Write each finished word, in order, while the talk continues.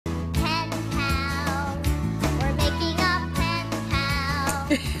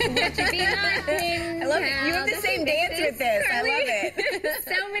What you be laughing? I love it. You have the same dance with this. I love it.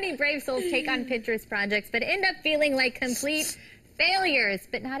 So many brave souls take on Pinterest projects, but end up feeling like complete failures.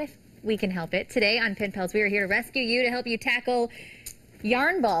 But not if we can help it. Today on Pin Pals, we are here to rescue you, to help you tackle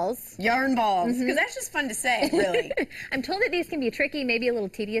yarn balls. Yarn balls, because that's just fun to say, really. I'm told that these can be tricky, maybe a little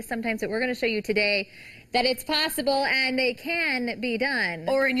tedious sometimes, but we're going to show you today that it's possible and they can be done.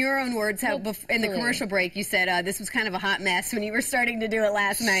 Or in your own words, how in the commercial break you said this was kind of a hot mess when you were starting to do it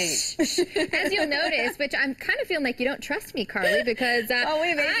last night. As you'll notice, which I'm kind of feeling like you don't trust me, Carly, because we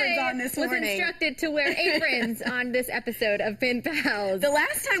have aprons on this morning. I was instructed to wear aprons on this episode of Pin Pals. The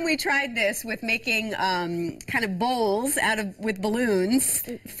last time we tried this with making kind of bowls with balloons,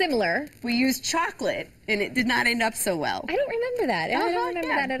 similar, we used chocolate. And it did not end up so well. I don't remember that. I don't remember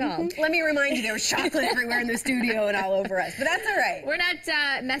that at all. Let me remind you, there was chocolate everywhere in the studio and all over us. But that's all right. We're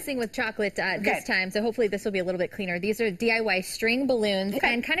not messing with chocolate this time, so hopefully this will be a little bit cleaner. These are DIY string balloons.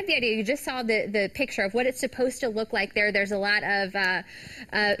 And kind of the idea, you just saw the picture of what it's supposed to look like there. There's a lot of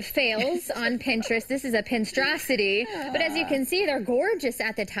fails on Pinterest. This is a pinstrosity. But as you can see, they're gorgeous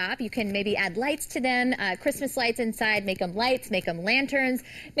at the top. You can maybe add lights to them, Christmas lights inside, make them lights, make them lanterns,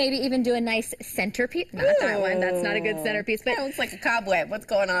 maybe even do a nice centerpiece. Not that one. That's not a good centerpiece. But that looks like a cobweb. What's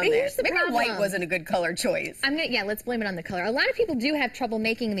going on there? Maybe white wasn't a good color choice. Let's blame it on the color. A lot of people do have trouble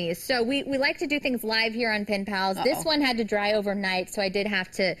making these, so we like to do things live here on Pin Pals. This one had to dry overnight, so I did have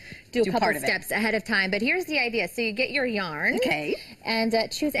to do a couple of steps ahead of time. But here's the idea. So you get your yarn. Okay. And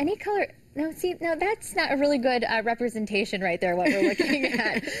choose any color. No, that's not a really good representation right there, what we're looking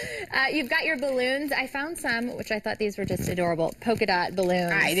at. You've got your balloons. I found some, which I thought these were just adorable, polka dot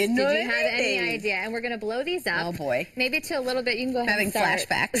balloons. I didn't know Did you have any idea? And we're going to blow these up. Oh, boy. Maybe to a little bit. You can go ahead and start. Having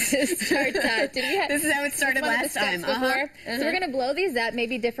flashbacks. This is how it started last time. So we're going to blow these up,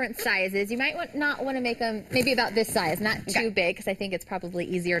 maybe different sizes. You might not want to make them maybe about this size, not too big, because I think it's probably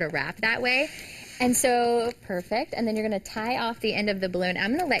easier to wrap that way. And so, perfect. And then you're going to tie off the end of the balloon.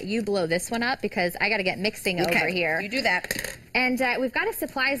 I'm going to let you blow this one up because I got to get mixing over here. You do that. And we've got a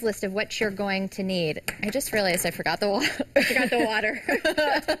supplies list of what you're going to need. I just realized I forgot the water.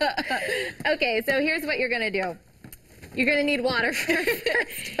 Okay, so here's what you're going to do. You're going to need water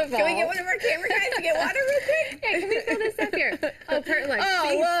first of all. Can we get one of our camera guys to get water real quick? Yeah, can we fill this up here? Oh,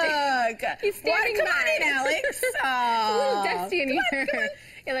 look. He's standing Come on in, Alex. It's a little dusty in here. Come on.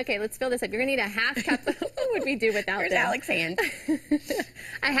 Yeah, okay, let's fill this up. You're going to need a half cup. What would we do without this? Where's Alex's hand?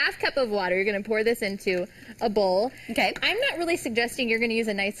 A half cup of water. You're going to pour this into a bowl. Okay. I'm not really suggesting you're going to use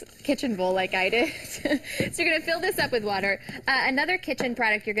a nice kitchen bowl like I did. So you're going to fill this up with water. Another kitchen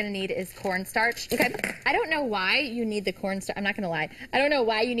product you're going to need is cornstarch. Okay. I don't know why you need the cornstarch. I'm not going to lie. I don't know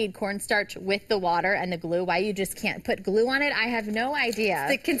why you need cornstarch with the water and the glue. Why you just can't put glue on it. I have no idea.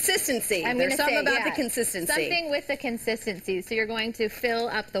 The consistency. There's something about the consistency. Something with the consistency. So you're going to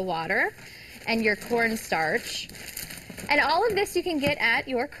fill up the water and your cornstarch. And all of this you can get at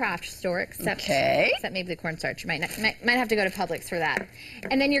your craft store, except maybe the cornstarch. You might have to go to Publix for that.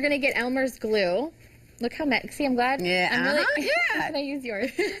 And then you're going to get Elmer's glue. Look how see, I'm glad. Yeah. Can I use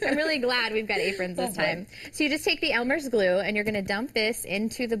yours? I'm really glad we've got aprons this time. So you just take the Elmer's glue and you're going to dump this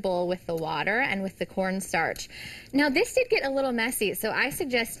into the bowl with the water and with the cornstarch. Now this did get a little messy, so I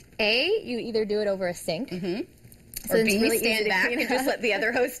suggest you either do it over a sink. So or B, really stand back and just let the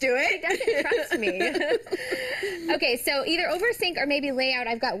other host do it. He doesn't trust me. Okay, so either over a sink or maybe lay out.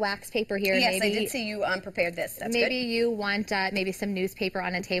 I've got wax paper here. Yes, maybe, I did see you prepared this. That's maybe good. You want maybe some newspaper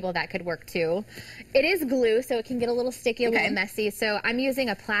on a table. That could work too. It is glue, so it can get a little sticky, a little messy. So I'm using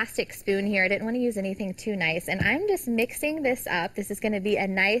a plastic spoon here. I didn't want to use anything too nice. And I'm just mixing this up. This is going to be a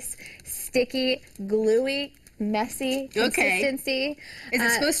nice, sticky, gluey, messy consistency. Is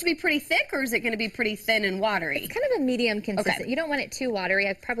it supposed to be pretty thick, or is it going to be pretty thin and watery? It's kind of a medium consistency. You don't want it too watery.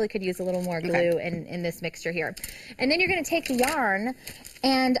 I probably could use a little more glue in this mixture here. And then you're going to take the yarn,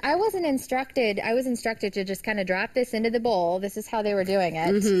 and I was instructed to just kind of drop this into the bowl. This is how they were doing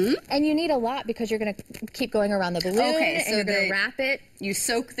it. And you need a lot because you're going to keep going around the balloon, and you're going to wrap it. You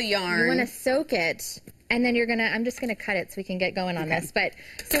soak the yarn. You want to soak it. And then I'm just going to cut it so we can get going on this. But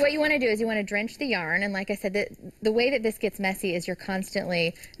so what you want to do is you want to drench the yarn. And like I said, the way that this gets messy is you're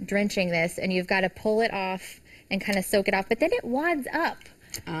constantly drenching this, and you've got to pull it off and kind of soak it off. But then it wads up.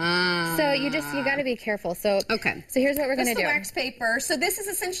 So you got to be careful. So so here's what we're going to do. The wax paper. So this is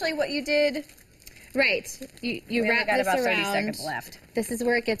essentially what you did. Right. You wrap this about around. 30 seconds left. This is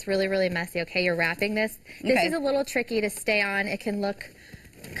where it gets really, really messy. Okay, you're wrapping this. This is a little tricky to stay on. It can look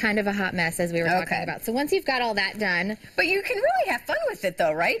kind of a hot mess, as we were talking about. So once you've got all that done. But you can really have fun with it,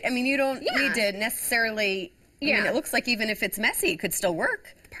 though, right? I mean, you don't need to necessarily. I mean, it looks like even if it's messy, it could still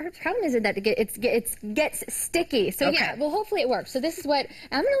work. problem is that it gets sticky. So yeah, well, hopefully it works. So this is what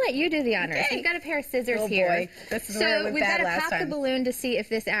I'm going to let you do the honors. Okay. So you've got a pair of scissors here. Boy. This is where it went bad last time. We've got to pop the balloon to see if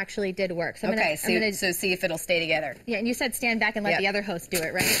this actually did work. So so see if it'll stay together. Yeah, and you said stand back and let the other host do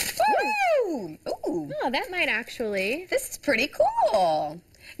it, right? Woo! Ooh. Oh, that might actually. This is pretty cool.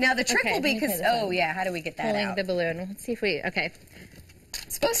 Now the trick will be because how do we get that out? Pulling the balloon. Let's see if we It's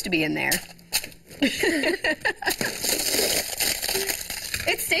supposed to be in there.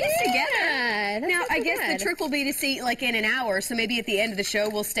 It stays together. Now, I guess the trick will be to see, like, in an hour, so maybe at the end of the show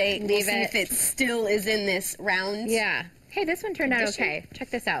we'll see if it still is in this round. Yeah. Hey, this one turned out okay. Check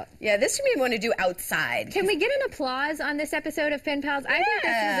this out. Yeah, this we want to do outside. Can we get an applause on this episode of Pen Pals? I think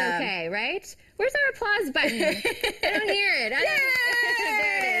this is okay, right? Where's our applause button? I don't hear it. There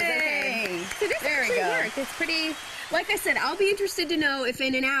it is. Okay. So this actually worked. It's pretty... Like I said, I'll be interested to know if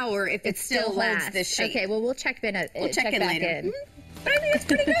in an hour, if it still holds this shape. Okay, well, we'll check in. We'll check in later. But I think it's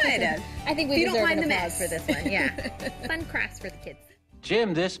pretty good. I think we deserve an applause for this one. Yeah. Fun crafts for the kids.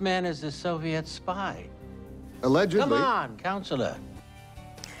 Jim, this man is a Soviet spy. Allegedly. Come on, counselor.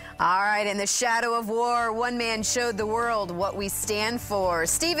 All right, in the shadow of war, one man showed the world what we stand for.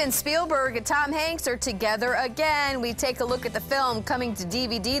 Steven Spielberg and Tom Hanks are together again. We take a look at the film coming to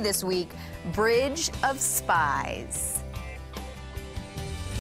DVD this week, Bridge of Spies.